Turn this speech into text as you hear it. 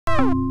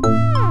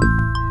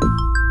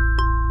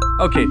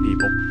Okay,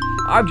 people.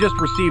 I've just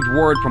received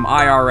word from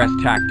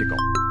IRS Tactical.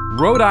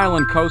 Rhode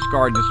Island Coast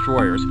Guard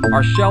destroyers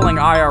are shelling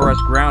IRS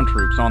ground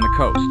troops on the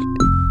coast.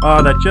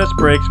 Oh, that just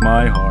breaks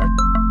my heart.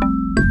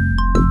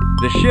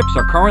 The ships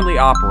are currently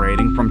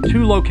operating from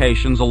 2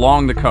 locations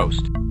along the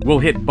coast. We'll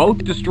hit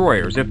both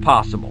destroyers if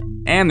possible,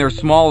 and their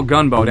small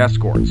gunboat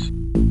escorts.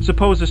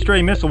 Suppose a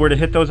stray missile were to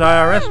hit those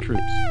IRS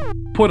troops.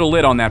 Put a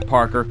lid on that,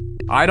 Parker.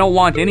 I don't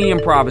want any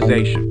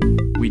improvisation.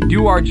 We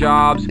do our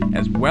jobs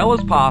as well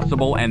as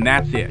possible, and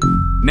that's it.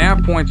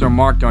 Nav points are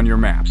marked on your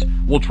maps.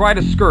 We'll try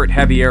to skirt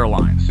heavy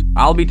airlines.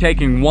 I'll be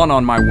taking 1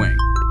 on my wing.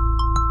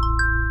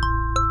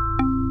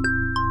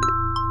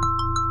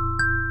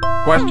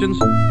 Questions?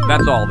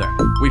 That's all then.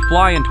 We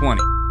fly in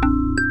 20.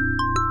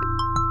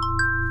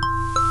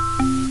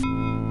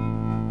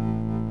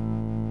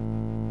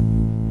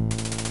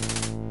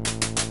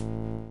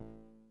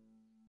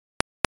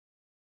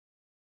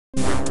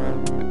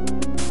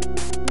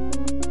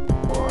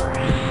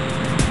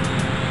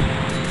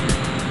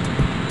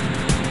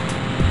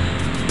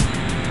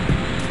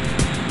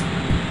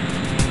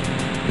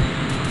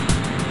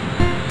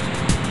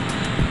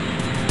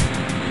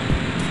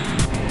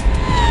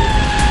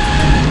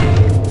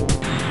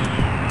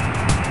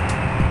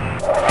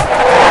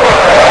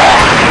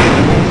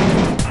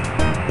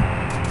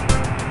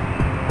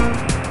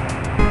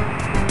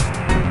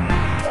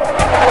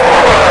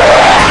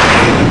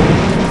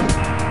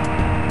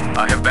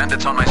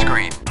 Bandits on my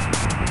screen.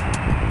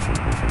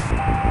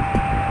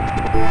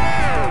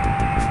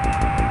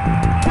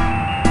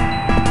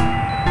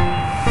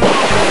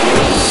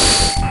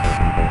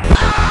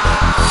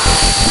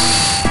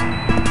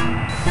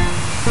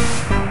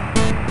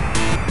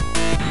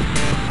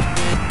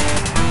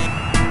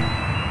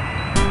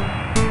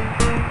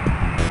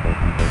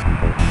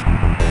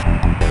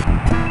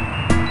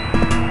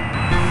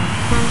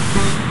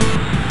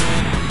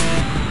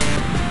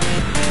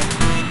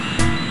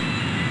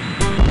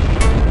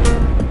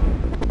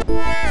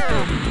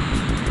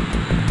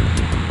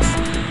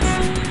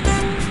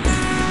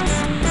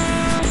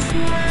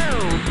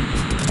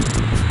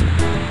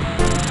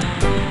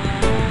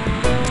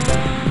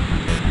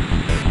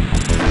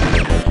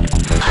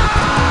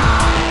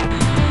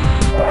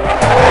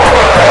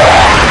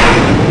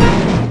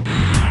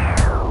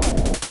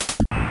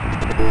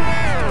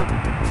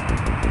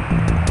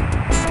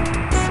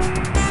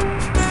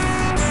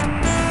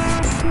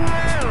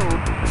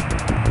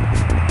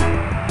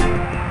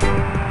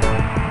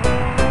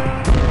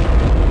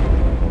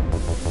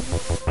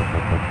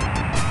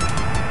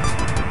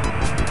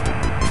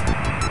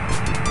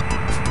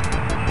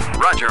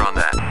 Roger on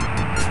that.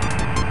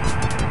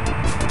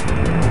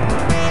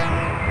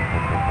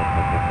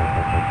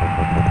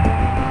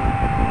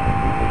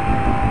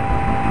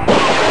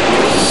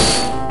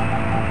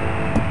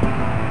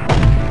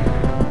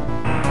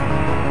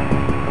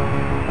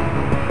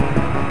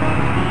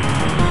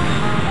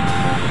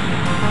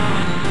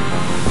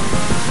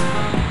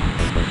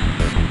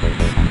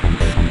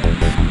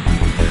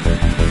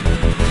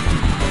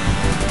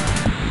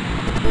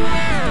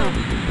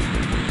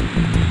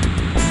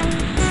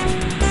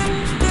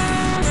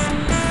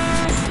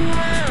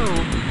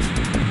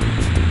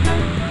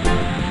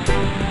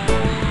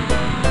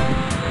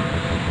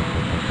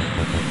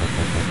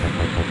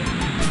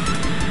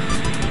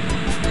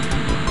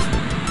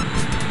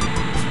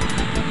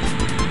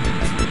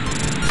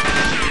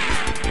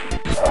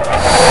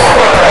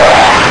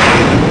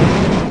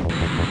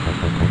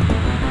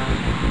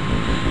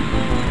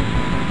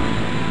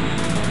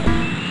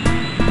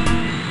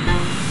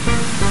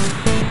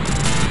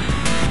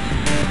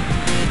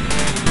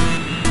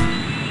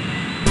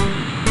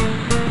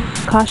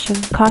 Caution,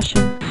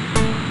 caution.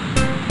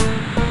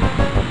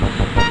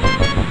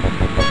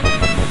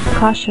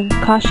 Caution,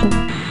 caution.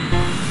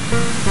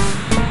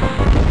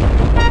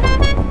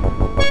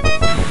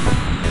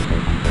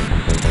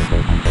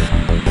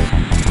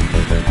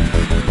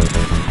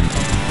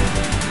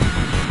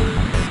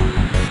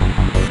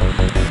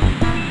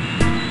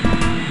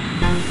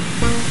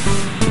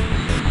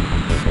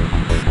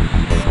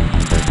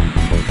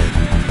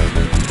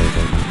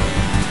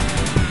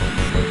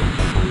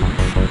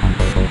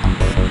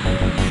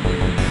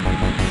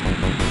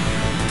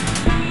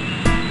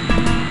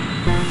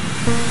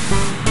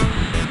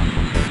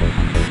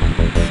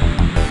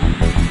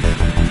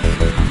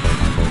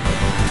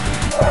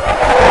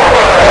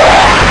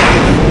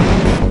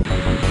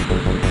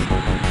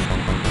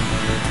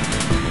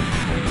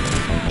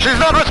 She's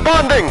not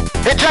responding!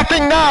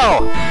 Ejecting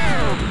now!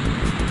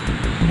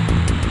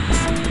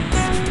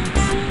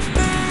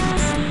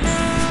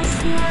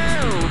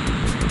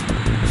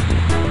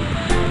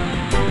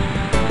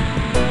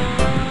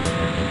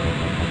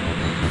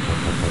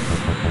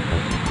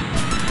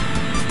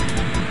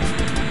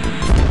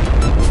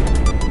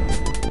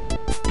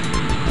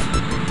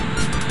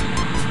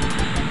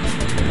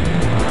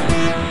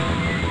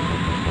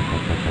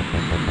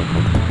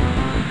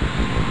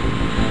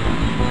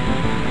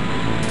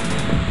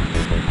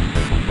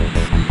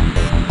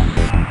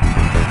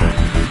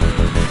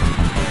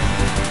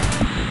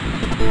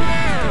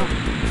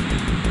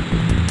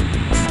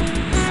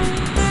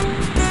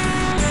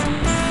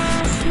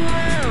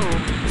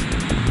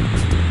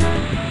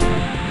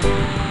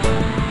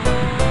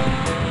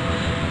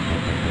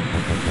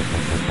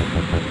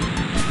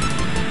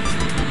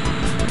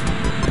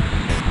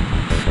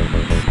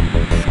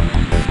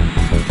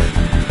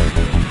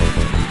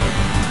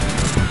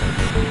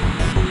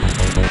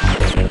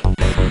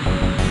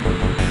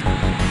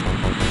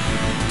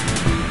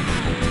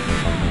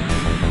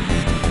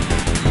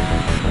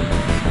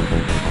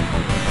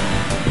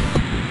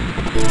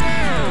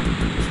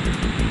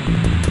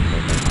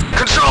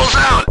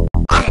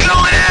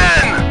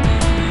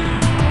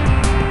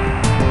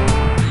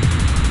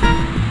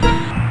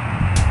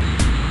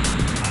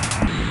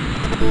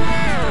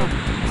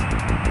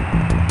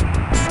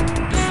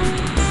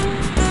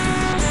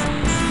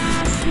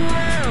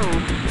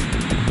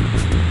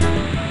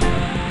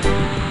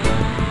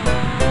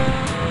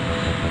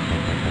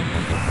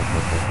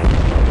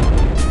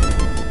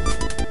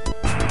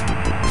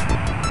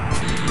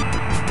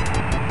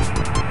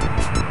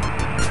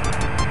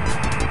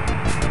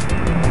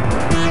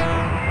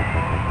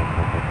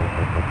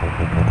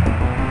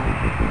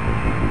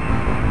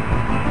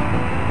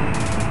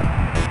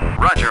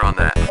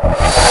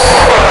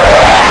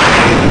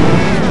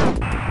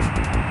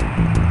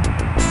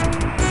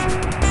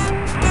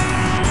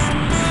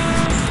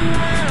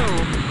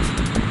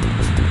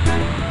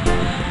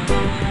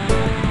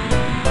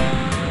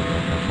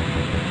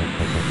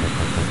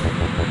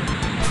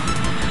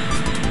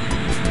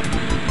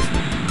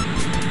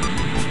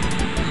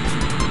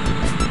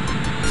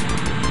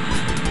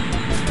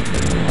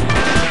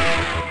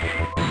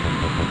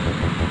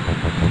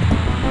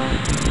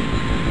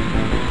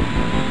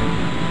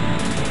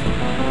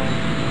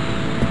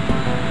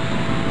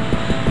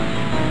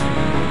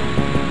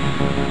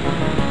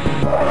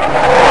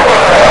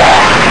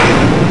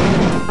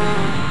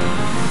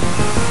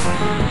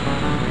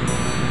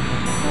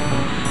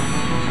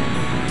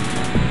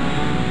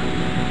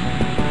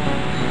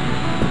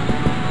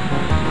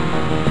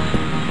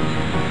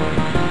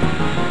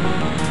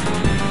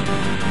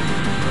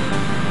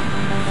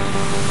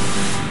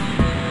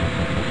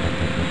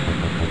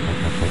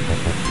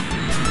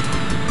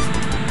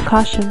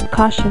 caution,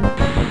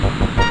 caution.